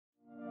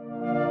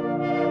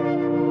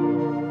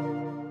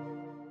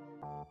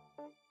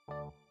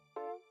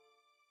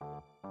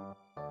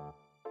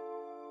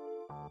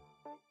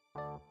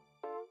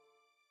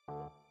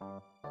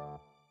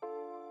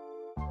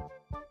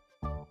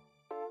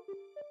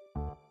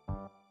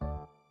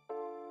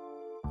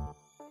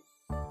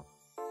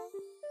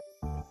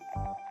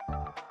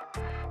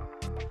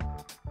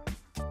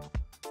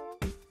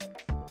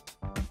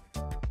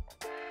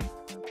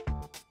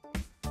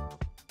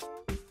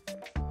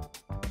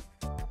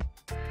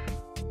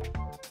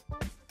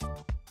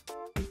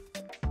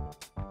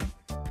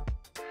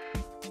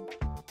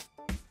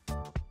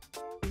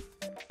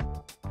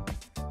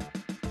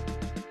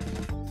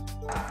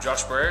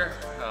Josh Brayer,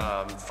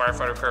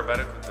 firefighter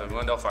paramedic with the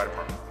Glendale Fire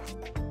Department.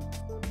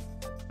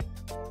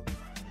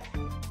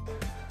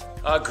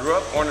 Grew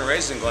up, born and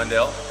raised in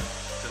Glendale.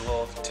 Did a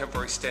little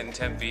temporary stint in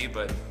Tempe,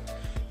 but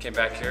came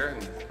back here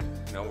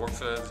and worked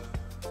for,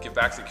 give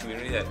back to the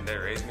community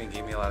that raised me and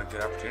gave me a lot of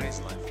good opportunities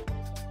in life.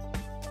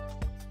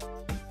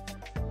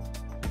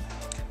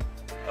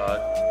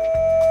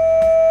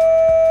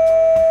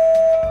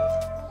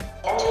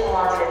 Engine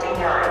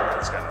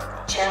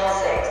 159, Channel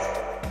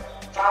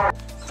 6, Fire.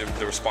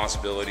 The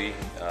responsibility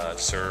to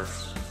serve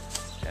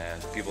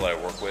and the people that I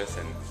work with,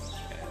 and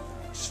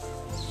just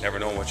never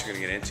knowing what you're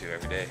going to get into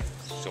every day.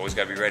 So always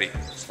got to be ready.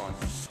 It's fun.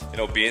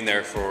 Being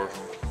there for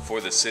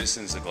the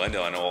citizens of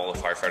Glendale. I know all the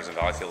firefighters in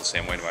the Valley feel the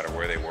same way no matter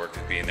where they work.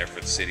 And being there for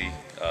the city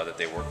that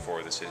they work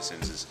for, the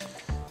citizens, is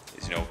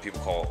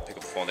people pick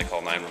up the phone, they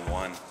call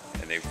 911,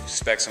 and they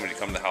expect somebody to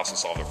come to the house and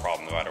solve their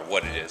problem no matter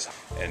what it is.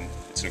 And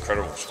it's an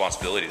incredible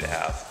responsibility to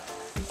have.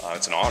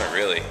 It's an honor,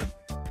 really.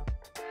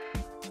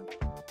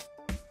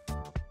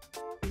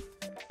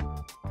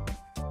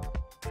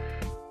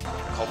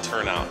 Called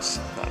turnouts,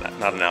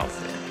 not an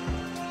outfit.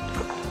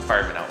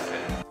 Fireman outfit.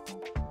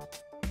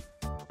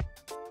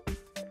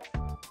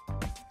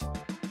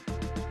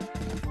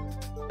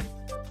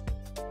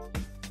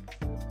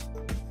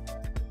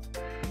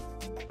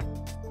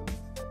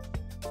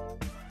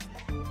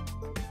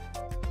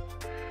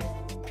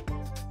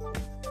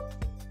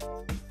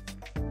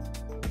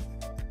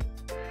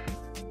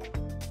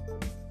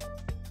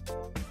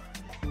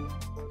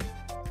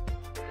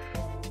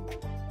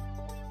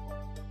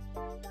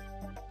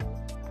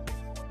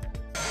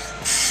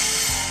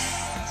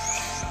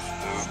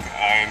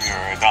 I am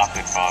your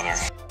adopted father.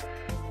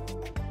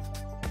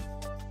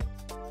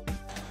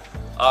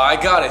 I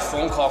got a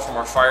phone call from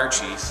our fire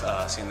chief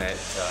saying that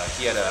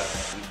he had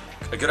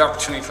a good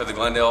opportunity for the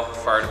Glendale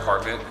Fire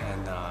Department,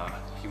 and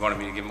he wanted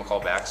me to give him a call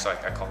back. So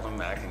I called him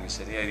back, and he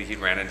said he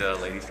ran into a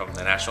lady from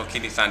the National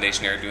Kidney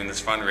Foundation here doing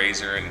this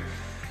fundraiser,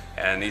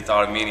 and he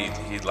thought of me, and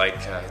he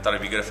thought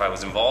it'd be good if I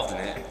was involved in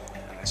it.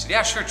 And I said,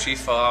 yeah, sure,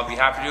 Chief, I'll be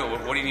happy to do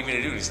it. What do you need me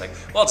to do? And he's like,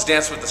 well, it's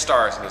Dance with the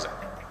Stars. And he was like,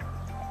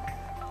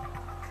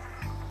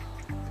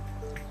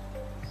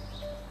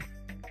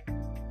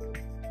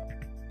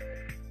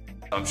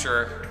 I'm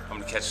sure I'm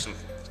gonna catch some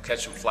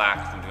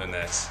flack from doing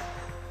this,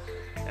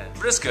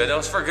 but it's good. It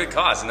was for a good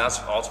cause, and that's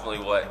ultimately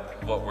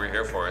what we're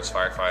here for as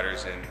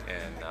firefighters, and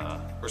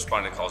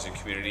responding to calls in the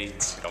community.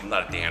 I'm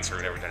not a dancer.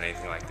 I've never done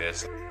anything like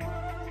this.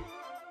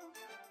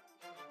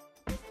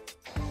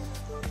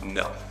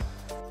 No,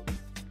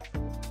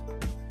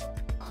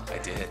 I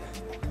did.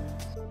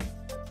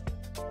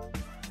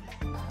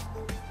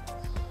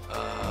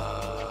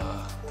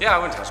 Yeah, I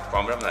went to high school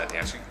prom, but I'm not a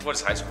dancer. What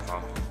is high school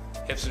prom?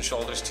 Hips and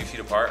shoulders 2 feet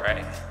apart,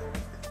 right?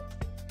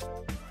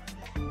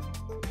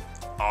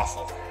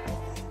 Awful.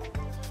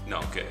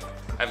 No, good.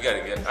 I've got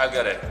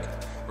a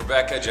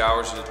Rebecca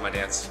Jowers, who's my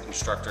dance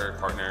instructor,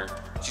 partner.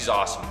 She's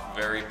awesome,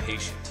 very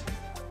patient.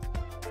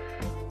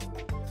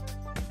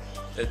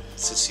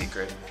 It's a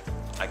secret.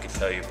 I could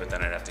tell you, but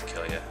then I'd have to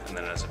kill you. And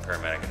then as a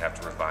paramedic, I'd have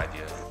to revive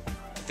you.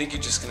 I think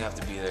you're just gonna have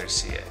to be there to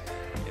see it.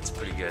 It's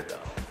pretty good though.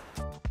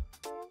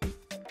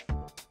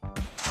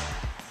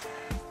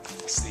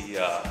 It's the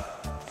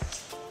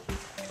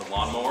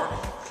lawnmower.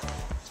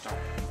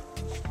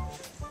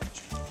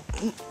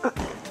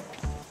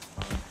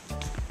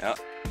 Yep.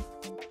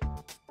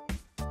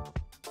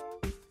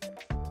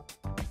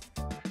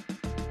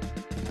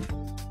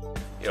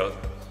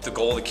 The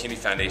goal of the Kidney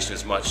Foundation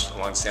is much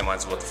along the same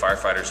lines of what the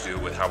firefighters do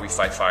with how we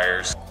fight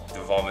fires, the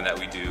involvement that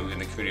we do in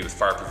the community with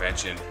fire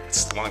prevention.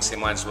 It's along the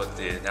same lines of what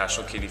the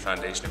National Kidney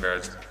Foundation of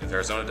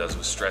Arizona does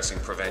with stressing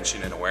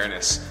prevention and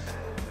awareness.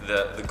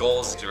 The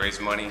goal is to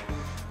raise money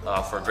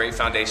for a great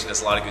foundation,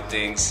 does a lot of good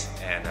things,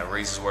 and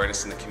raises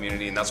awareness in the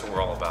community, and that's what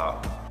we're all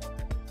about.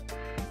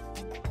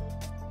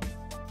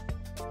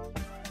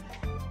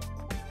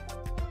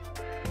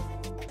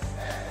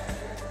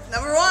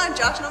 Number one,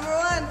 Josh, number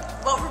one.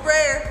 Vote for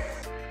Brayer.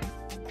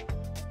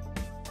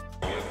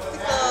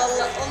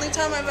 The only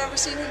time I've ever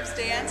seen him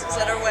dance was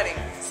at our wedding,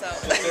 so.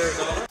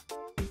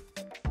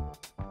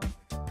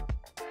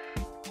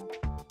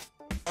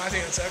 I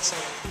think that's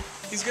excellent.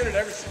 He's good at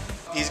everything.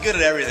 He's good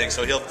at everything,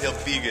 so he'll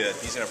be good.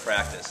 He's gonna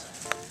practice.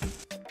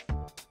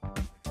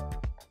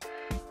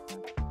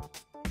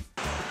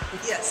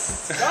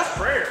 Yes. Josh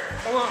Brayer,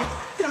 come on.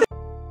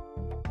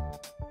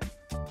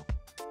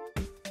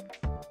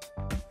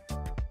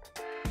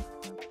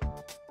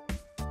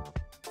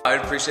 I'd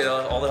appreciate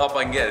all the help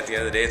I can get. At the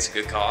end of the day, it's a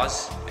good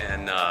cause,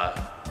 and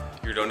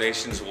your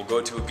donations will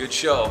go to a good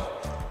show,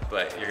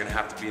 but you're gonna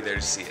have to be there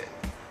to see it.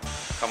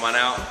 Come on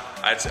out.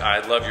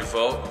 I'd love your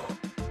vote.